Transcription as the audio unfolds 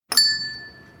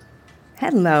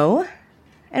Hello,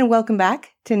 and welcome back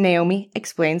to Naomi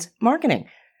Explains Marketing,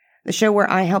 the show where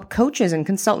I help coaches and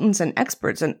consultants and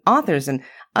experts and authors and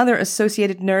other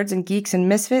associated nerds and geeks and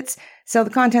misfits sell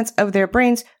the contents of their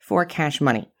brains for cash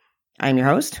money. I'm your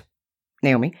host,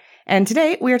 Naomi, and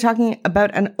today we are talking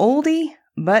about an oldie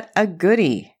but a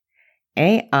goodie,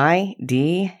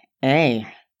 AIDA.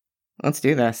 Let's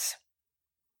do this.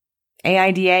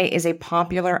 AIDA is a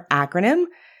popular acronym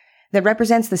that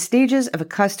represents the stages of a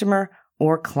customer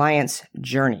or client's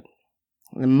journey.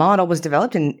 The model was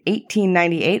developed in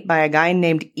 1898 by a guy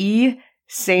named E.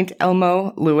 St.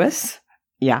 Elmo Lewis,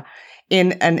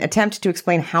 in an attempt to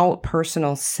explain how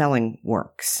personal selling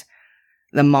works.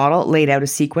 The model laid out a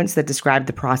sequence that described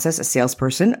the process a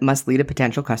salesperson must lead a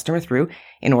potential customer through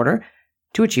in order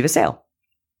to achieve a sale.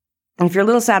 And if you're a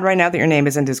little sad right now that your name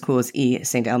isn't as cool as E.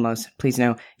 St. Elmo's, please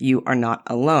know you are not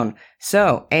alone.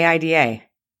 So, AIDA,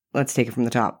 let's take it from the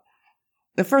top.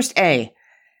 The first A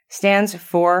stands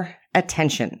for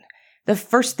attention. The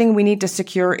first thing we need to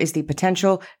secure is the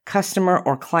potential customer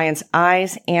or client's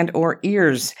eyes and or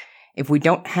ears. If we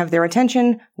don't have their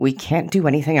attention, we can't do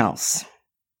anything else.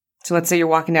 So let's say you're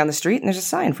walking down the street and there's a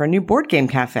sign for a new board game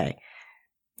cafe.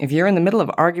 If you're in the middle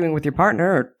of arguing with your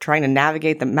partner or trying to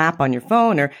navigate the map on your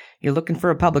phone or you're looking for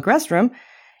a public restroom,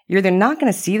 you're either not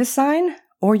going to see the sign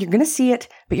or you're going to see it,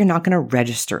 but you're not going to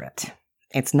register it.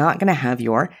 It's not going to have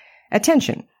your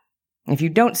attention. If you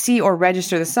don't see or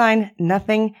register the sign,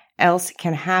 nothing else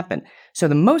can happen. So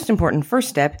the most important first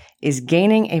step is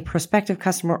gaining a prospective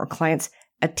customer or client's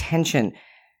attention.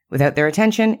 Without their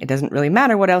attention, it doesn't really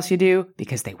matter what else you do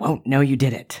because they won't know you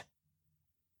did it.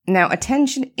 Now,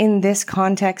 attention in this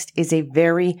context is a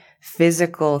very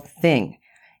physical thing.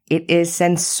 It is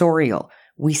sensorial.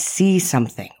 We see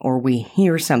something or we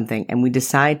hear something and we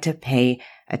decide to pay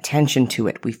attention to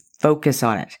it. We focus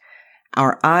on it.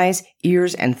 Our eyes,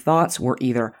 ears, and thoughts were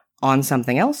either on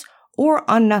something else or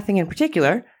on nothing in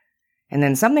particular, and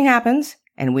then something happens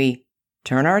and we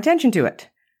turn our attention to it.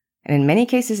 And in many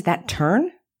cases, that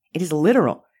turn, it is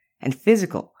literal and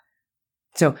physical.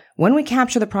 So when we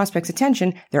capture the prospect's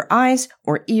attention, their eyes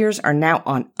or ears are now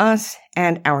on us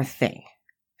and our thing.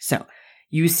 So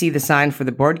you see the sign for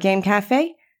the board game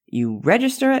cafe, you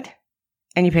register it,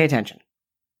 and you pay attention.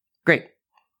 Great.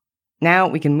 Now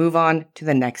we can move on to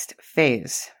the next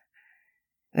phase.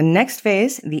 The next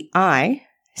phase, the I,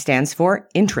 stands for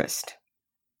interest.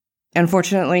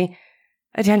 Unfortunately,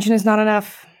 attention is not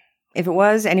enough. If it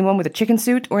was, anyone with a chicken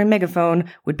suit or a megaphone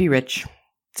would be rich.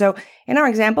 So, in our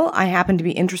example, I happen to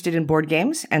be interested in board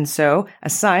games, and so a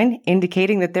sign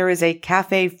indicating that there is a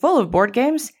cafe full of board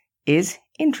games is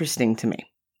interesting to me.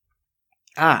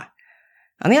 On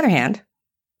the other hand,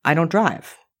 I don't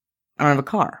drive. I don't have a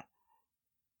car.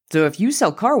 So if you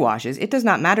sell car washes, it does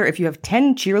not matter if you have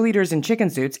 10 cheerleaders in chicken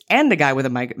suits and a guy with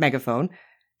a megaphone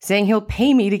saying he'll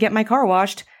pay me to get my car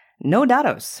washed. No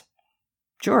dados.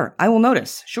 Sure, I will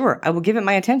notice. Sure, I will give it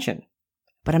my attention.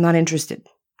 But I'm not interested.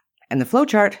 And the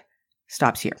flowchart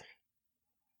stops here.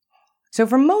 So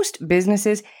for most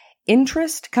businesses,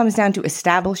 interest comes down to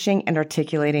establishing and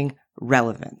articulating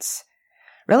relevance.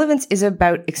 Relevance is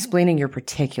about explaining your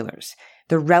particulars,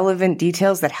 the relevant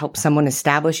details that help someone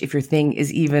establish if your thing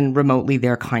is even remotely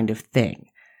their kind of thing.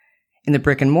 In the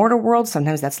brick and mortar world,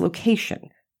 sometimes that's location.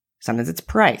 Sometimes it's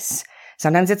price.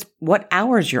 Sometimes it's what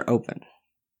hours you're open.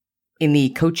 In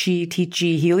the coachy,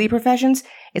 teachy, healy professions,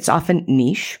 it's often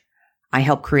niche. I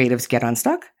help creatives get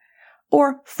unstuck.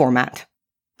 Or format.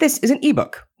 This is an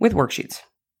ebook with worksheets.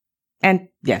 And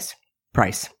yes,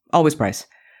 price. Always price.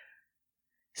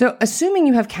 So assuming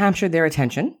you have captured their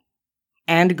attention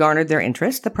and garnered their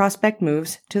interest, the prospect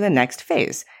moves to the next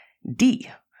phase, D,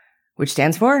 which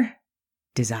stands for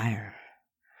desire.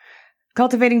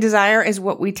 Cultivating desire is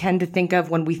what we tend to think of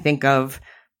when we think of,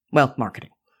 marketing.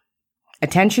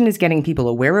 Attention is getting people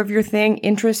aware of your thing.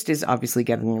 Interest is obviously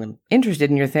getting them interested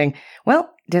in your thing.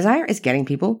 Desire is getting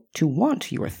people to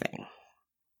want your thing.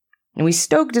 And we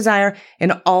stoke desire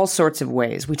in all sorts of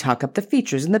ways. We talk up the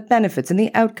features and the benefits and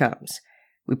the outcomes.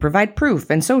 We provide proof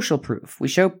and social proof. We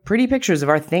show pretty pictures of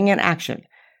our thing in action.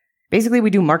 Basically, we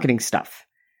do marketing stuff.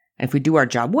 And if we do our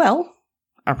job well,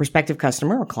 our prospective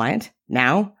customer or client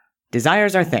now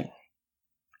desires our thing.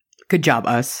 Good job,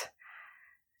 us.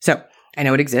 So, I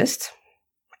know it exists.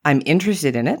 I'm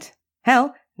interested in it.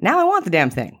 Hell, now I want the damn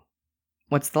thing.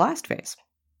 What's the last phase?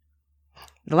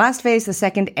 The last phase, the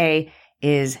second A,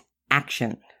 is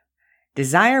action.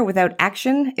 Desire without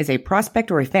action is a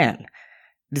prospect or a fan.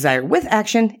 Desire with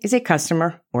action is a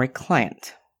customer or a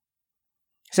client.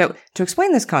 So, to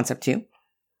explain this concept to you,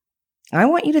 I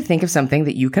want you to think of something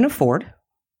that you can afford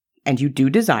and you do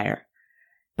desire,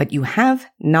 but you have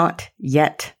not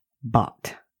yet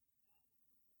bought.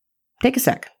 Take a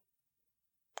sec.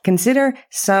 Consider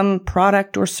some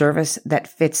product or service that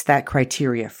fits that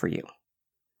criteria for you.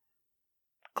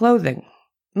 Clothing,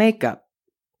 makeup,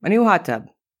 a new hot tub,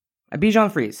 a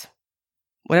Bichon Frise,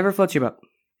 whatever floats your boat.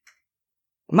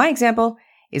 My example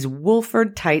is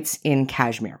Wolford tights in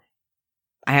cashmere.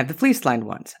 I have the fleece-lined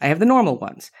ones. I have the normal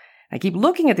ones. I keep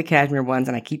looking at the cashmere ones,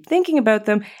 and I keep thinking about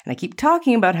them, and I keep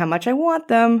talking about how much I want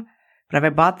them. But have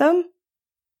I bought them?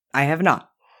 I have not.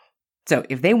 So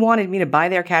if they wanted me to buy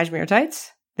their cashmere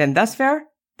tights, then thus far,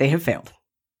 they have failed.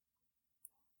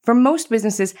 For most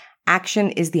businesses,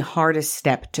 action is the hardest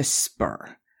step to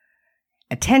spur.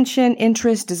 Attention,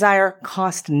 interest, desire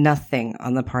cost nothing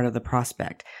on the part of the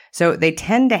prospect, so they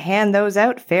tend to hand those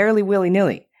out fairly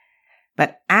willy-nilly.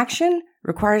 But action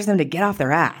requires them to get off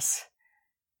their ass.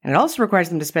 And it also requires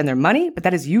them to spend their money, but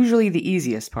that is usually the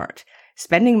easiest part.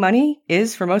 Spending money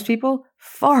is, for most people,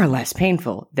 far less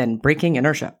painful than breaking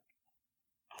inertia.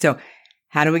 So,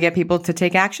 how do we get people to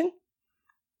take action?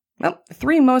 Well, the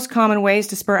three most common ways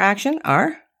to spur action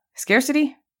are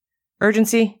scarcity,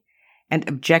 urgency, and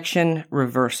objection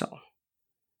reversal.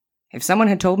 If someone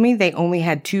had told me they only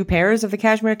had 2 pairs of the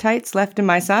cashmere tights left in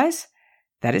my size,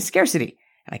 that is scarcity.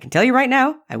 And I can tell you right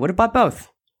now, I would have bought both.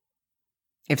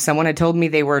 If someone had told me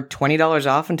they were $20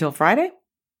 off until Friday,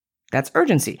 that's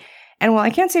urgency. And while I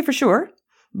can't say for sure,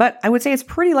 but I would say it's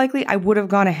pretty likely I would have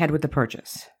gone ahead with the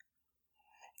purchase.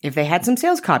 If they had some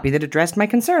sales copy that addressed my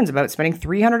concerns about spending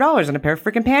 $300 on a pair of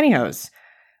freaking pantyhose,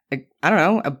 like, I don't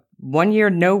know, a 1-year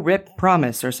no-rip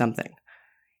promise or something,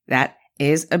 that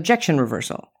is objection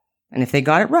reversal. And if they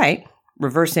got it right,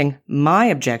 reversing my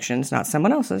objections, not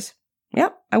someone else's,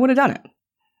 yep, I would have done it.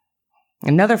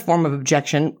 Another form of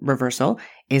objection reversal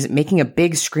is making a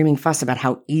big screaming fuss about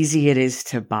how easy it is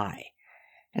to buy.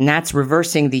 And that's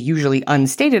reversing the usually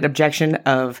unstated objection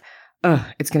of,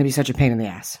 it's going to be such a pain in the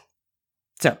ass.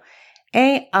 So,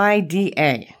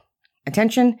 AIDA,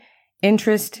 attention,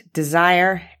 interest,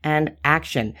 desire, and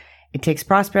action. It takes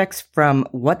prospects from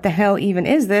what the hell even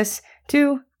is this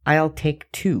to I'll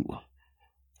take 2.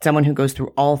 Someone who goes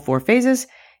through all 4 phases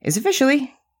is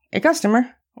officially a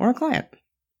customer or a client.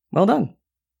 Well done.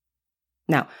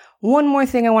 Now, one more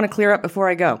thing I want to clear up before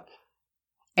I go.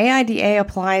 AIDA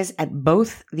applies at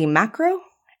both the macro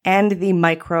and the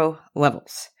micro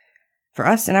levels. For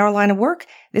us in our line of work,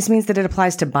 this means that it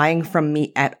applies to buying from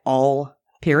me at all,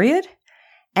 period.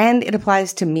 And it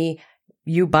applies to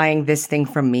you buying this thing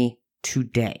from me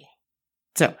today.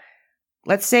 So,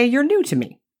 let's say you're new to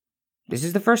me. This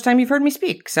is the first time you've heard me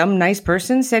speak. Some nice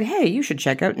person said, hey, you should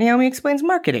check out Naomi Explains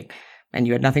Marketing. And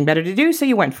you had nothing better to do, so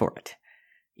you went for it.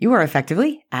 You are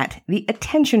effectively at the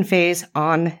attention phase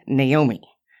on Naomi.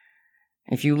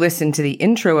 If you listen to the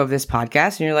intro of this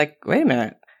podcast and you're like, wait a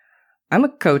minute, I'm a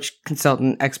coach,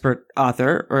 consultant, expert,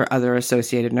 author, or other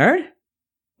associated nerd,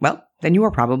 well, then you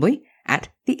are probably at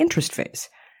the interest phase.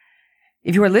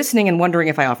 If you are listening and wondering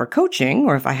if I offer coaching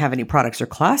or if I have any products or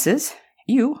classes,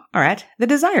 you are at the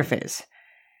desire phase.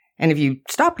 And if you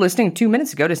stopped listening 2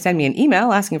 minutes ago to send me an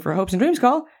email asking for a Hopes and Dreams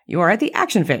call, you are at the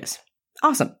action phase.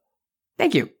 Awesome.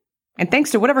 Thank you. And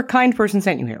thanks to whatever kind person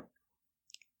sent you here.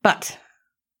 But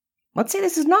let's say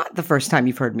this is not the first time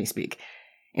you've heard me speak.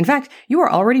 In fact, you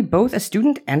are already both a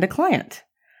student and a client.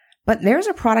 But there's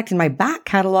a product in my back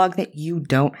catalog that you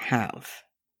don't have.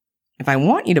 If I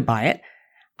want you to buy it,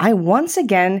 I once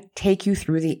again take you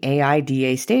through the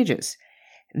AIDA stages.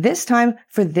 This time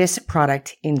for this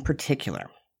product in particular.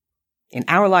 In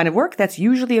our line of work, that's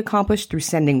usually accomplished through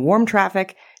sending warm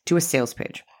traffic to a sales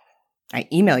page. I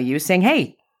email you saying,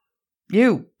 hey,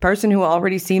 you, person who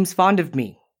already seems fond of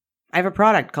me, I have a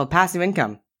product called Passive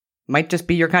Income. Might just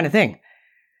be your kind of thing.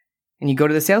 And you go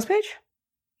to the sales page,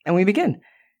 and we begin.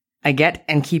 I get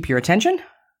and keep your attention.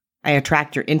 I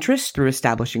attract your interest through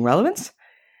establishing relevance.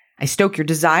 I stoke your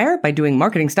desire by doing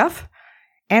marketing stuff.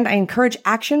 And I encourage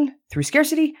action through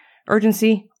scarcity,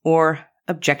 urgency, or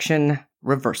objection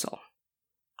reversal.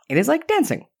 It is like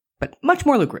dancing, but much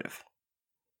more lucrative.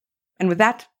 And with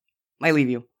that, I leave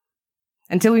you.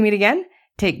 Until we meet again,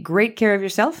 take great care of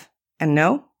yourself and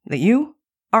know that you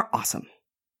are awesome.